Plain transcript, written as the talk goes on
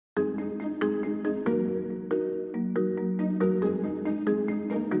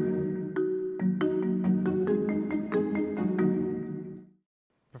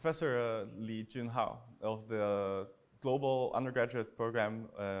Professor Lee Jiun-Haw of the Global Undergraduate Program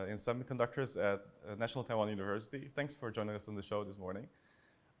in Semiconductors at National Taiwan University. Thanks for joining us on the show this morning.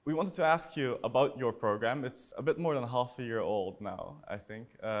 We wanted to ask you about your program. It's a bit more than half a year old now, I think.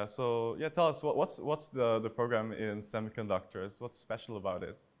 So yeah, tell us, what's the program in semiconductors? What's special about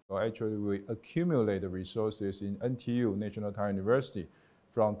it? Well, actually, we accumulate the resources in NTU, National Taiwan University,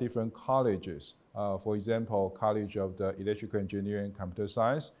 from different colleges. For example, College of the Electrical Engineering and Computer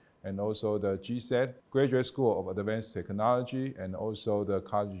Science, and also the GSET, Graduate School of Advanced Technology, and also the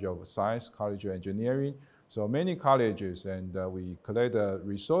College of Science, College of Engineering. So many colleges, and we collect the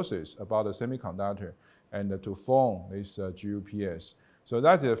resources about the semiconductor and to form this GUPS. So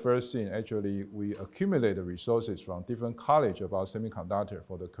that's the first thing. Actually, we accumulate the resources from different colleges about semiconductor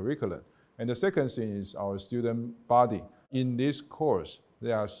for the curriculum. And the second thing is our student body. In this course,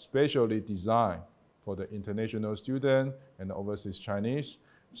 they are specially designed for the international student and overseas Chinese.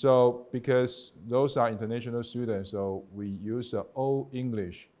 So because those are international students, so we use all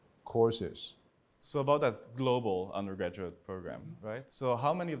English courses. So about that global undergraduate program, right? So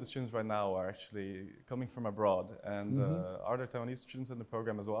how many of the students right now are actually coming from abroad? And are there Taiwanese students in the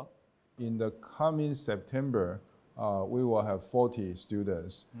program as well? In the coming September, we will have 40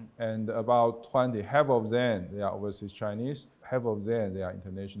 students, and about 20, half of them, they are overseas Chinese, half of them, they are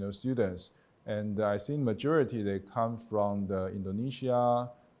international students. And I think majority, they come from Indonesia,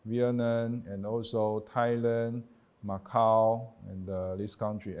 Vietnam, and also Thailand, Macau, and this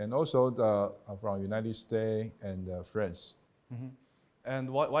country, and also from United States and France. And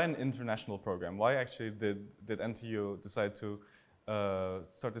why an international program? Why actually did NTU decide to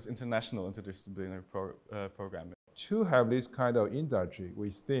start this international interdisciplinary program? To have this kind of industry, we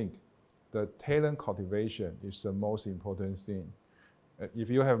think the talent cultivation is the most important thing.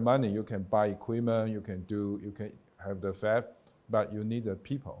 If you have money, you can buy equipment, you can have the fab, but you need the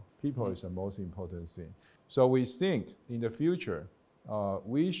people. People is the most important thing. So we think in the future,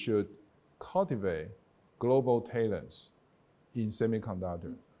 we should cultivate global talents in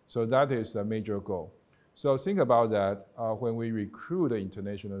semiconductor. So that is the major goal. So think about that when we recruit the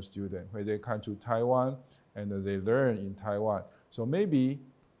international student, when they come to Taiwan and they learn in Taiwan. So maybe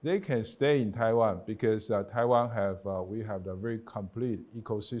they can stay in Taiwan because Taiwan we have a very complete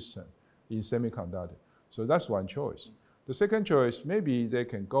ecosystem in semiconductor. So that's one choice. The second choice, maybe they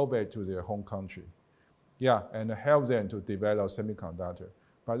can go back to their home country. Yeah, and help them to develop semiconductor.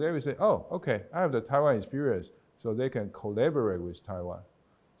 But they will say, oh, okay, I have the Taiwan experience, so they can collaborate with Taiwan.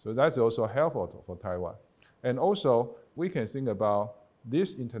 So that's also helpful for Taiwan. And also, we can think about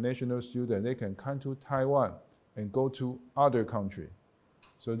this international student, they can come to Taiwan and go to other countries.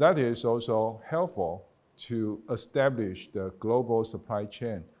 So that is also helpful to establish the global supply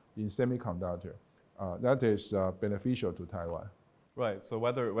chain in semiconductor. That is beneficial to Taiwan. Right, so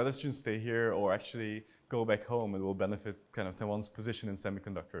whether students stay here or actually go back home, it will benefit kind of Taiwan's position in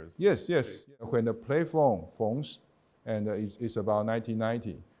semiconductors. Yes, yes. When the phones, and it's about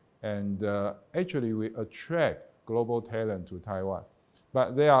 1990, and actually we attract global talent to Taiwan,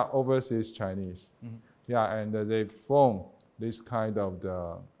 but they are overseas Chinese. Yeah, and they form this kind of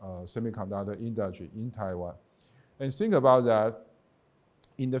the semiconductor industry in Taiwan. And think about that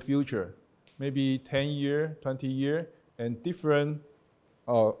in the future, maybe 10 years, 20 years, and different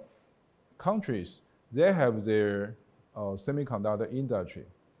countries, they have their semiconductor industry,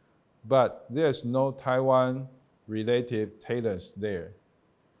 but there's no Taiwan-related talents there.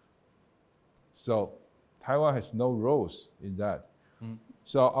 So Taiwan has no roles in that.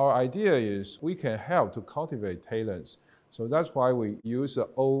 So our idea is we can help to cultivate talents. So that's why we use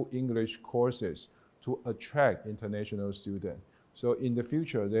all English courses to attract international students. So in the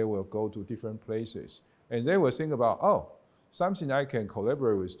future, they will go to different places. And they will think about, oh, something I can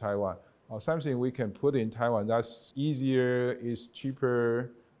collaborate with Taiwan, or something we can put in Taiwan that's easier, is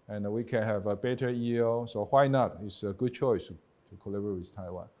cheaper, and we can have a better yield. So why not? It's a good choice to collaborate with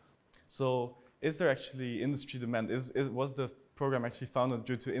Taiwan. So is there actually industry demand? Was the program actually founded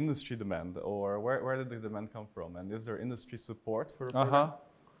due to industry demand, or where did the demand come from? And is there industry support for the program?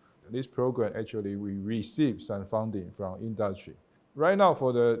 This program, actually, we received some funding from industry. Right now,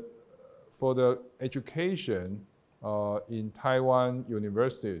 for the education in Taiwan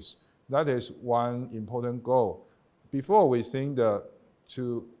universities, that is one important goal. Before we think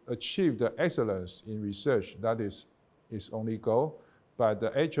to achieve the excellence in research, that is only goal, but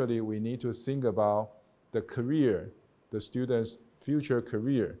actually we need to think about the career, the student's future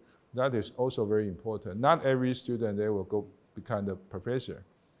career. That is also very important. Not every student, they will go become a professor.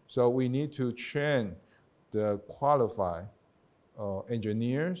 So we need to train the qualified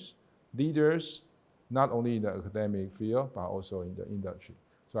engineers, leaders, not only in the academic field, but also in the industry.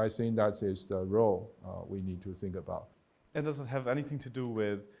 So I think that is the role we need to think about. And does it have anything to do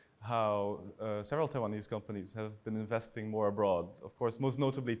with how several Taiwanese companies have been investing more abroad? Of course, most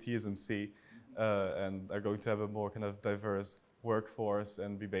notably TSMC, and are going to have a more kind of diverse workforce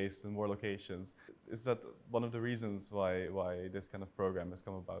and be based in more locations. Is that one of the reasons why this kind of program has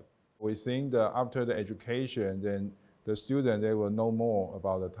come about? We think that after the education, then the student, they will know more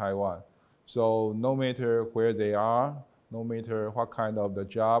about the Taiwan. So no matter where they are, no matter what kind of the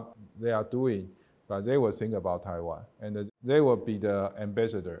job they are doing, but they will think about Taiwan, and they will be the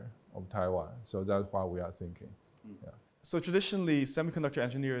ambassador of Taiwan. So that's what we are thinking. Yeah. So traditionally, semiconductor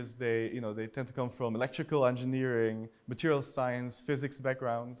engineers, they tend to come from electrical engineering, material science, physics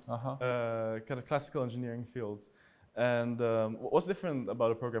backgrounds, kind of classical engineering fields. And what's different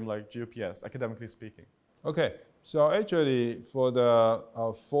about a program like GUPS, academically speaking? Okay, so actually for the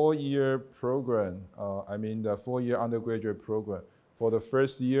 4-year program, I mean the 4-year undergraduate program, for the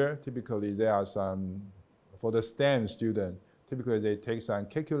first year, typically there are some, for the STEM student, typically they take some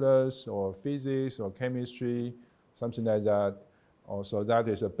calculus or physics or chemistry, something like that. Also, that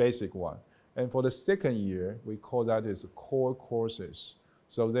is a basic one. And for the second year, we call that as core courses.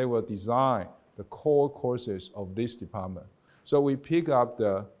 So they will design the core courses of this department. So we pick up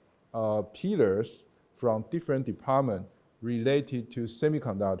the pillars from different departments related to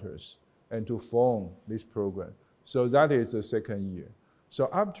semiconductors and to form this program. So that is the second year. So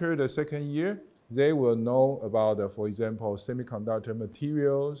after the second year, they will know about, for example, semiconductor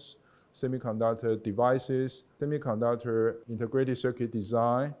materials, semiconductor devices, semiconductor integrated circuit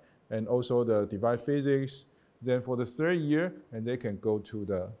design, and also the device physics. Then for the third year, and they can go to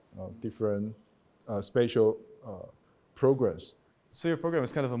the different special programs. So your program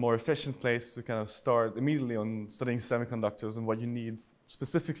is kind of a more efficient place to kind of start immediately on studying semiconductors and what you need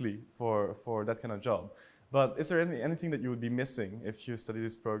specifically for that kind of job. But is there anything that you would be missing if you study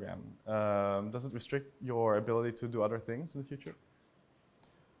this program? Does it restrict your ability to do other things in the future?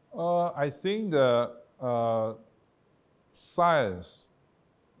 I think the science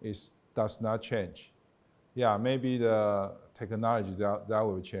does not change. Yeah, maybe the technology that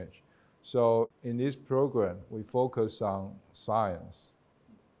will change. So in this program, we focus on science.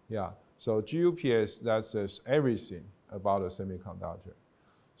 Yeah, so GUPS, that's everything about a semiconductor.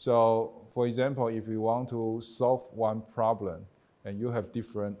 So for example, if you want to solve one problem and you have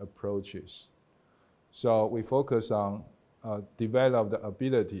different approaches. So we focus on develop the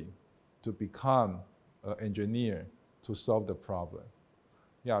ability to become an engineer to solve the problem.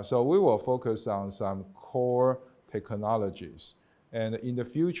 Yeah, so we will focus on some core technologies. And in the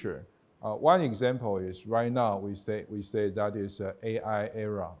future, one example is right now we say that is AI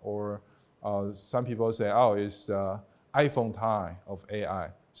era, or some people say, oh, it's the iPhone time of AI.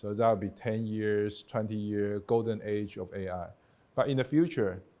 So that will be 10 years, 20 years, golden age of AI. But in the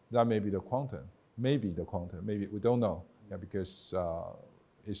future, that may be the quantum. Maybe the quantum, maybe, we don't know, yeah, because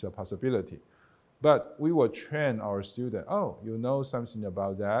it's a possibility. But we will train our student, oh, you know something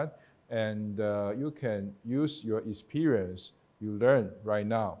about that, and you can use your experience you learn right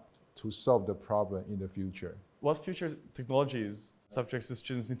now to solve the problem in the future. What future technologies, subjects the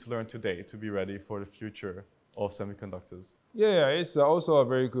students need to learn today to be ready for the future of semiconductors? Yeah, it's also a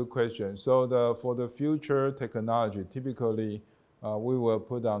very good question. So for the future technology, typically we will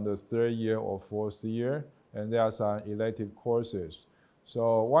put on the 3rd year or 4th year, and there are some elective courses.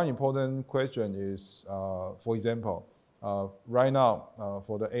 So one important question is, for example, right now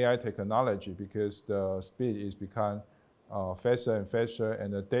for the AI technology, because the speed is become faster and faster,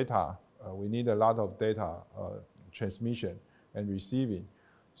 and the data, we need a lot of data transmission and receiving.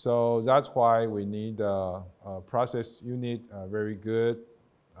 So that's why we need a process unit very good,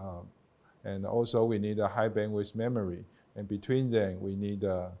 and also we need a high bandwidth memory. And between them, we need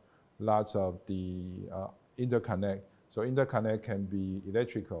lots of the interconnect. So interconnect can be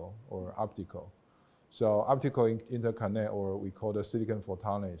electrical or optical. So optical interconnect, or we call the silicon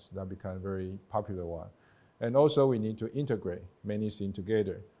photonics, that become a very popular one. And also we need to integrate many things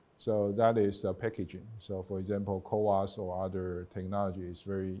together. So that is packaging. So for example, CoWoS or other technology is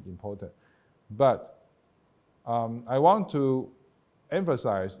very important. But I want to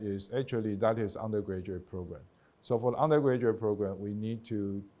emphasize is actually that is undergraduate program. So for the undergraduate program, we need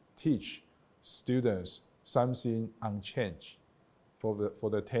to teach students something unchanged for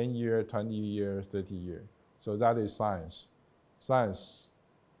the 10 year, 20 year, 30 year. So that is science. Science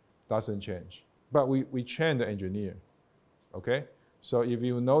doesn't change. But we train the engineer, okay? So if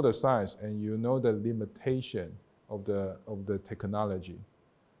you know the science and you know the limitation of the technology,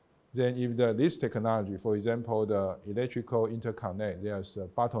 then if this technology, for example, the electrical interconnect, there's a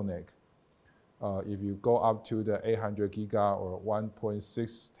bottleneck. if you go up to the 800 giga or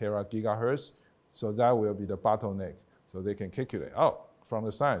 1.6 tera gigahertz, so that will be the bottleneck. So they can calculate, oh, from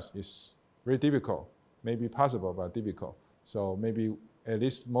the science, it's very difficult, maybe possible, but difficult. So maybe at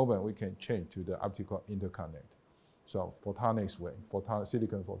this moment we can change to the optical interconnect. So photonics way,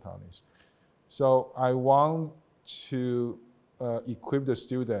 silicon photonics. So I want to equip the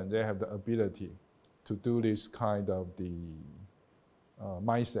student, they have the ability to do this kind of the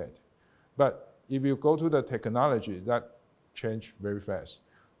mindset. But if you go to the technology, that change very fast.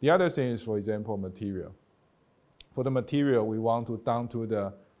 The other thing is, for example, material. For the material, we want to down to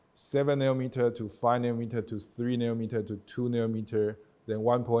the 7 nanometer to 5 nanometer to 3 nanometer to 2 nanometer, then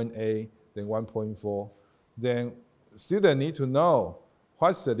 1.8, then 1.4. Then students need to know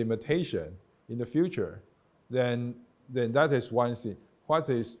what's the limitation in the future. Then that is one thing. What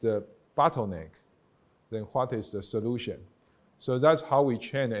is the bottleneck? Then what is the solution? So that's how we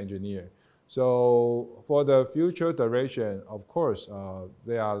train the engineer. So for the future direction, of course,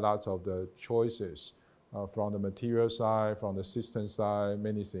 there are lots of the choices from the material side, from the system side,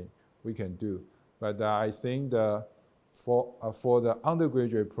 many things we can do. But I think for the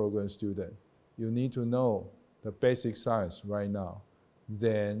undergraduate program student, you need to know the basic science right now.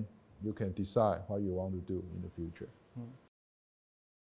 Then you can decide what you want to do in the future.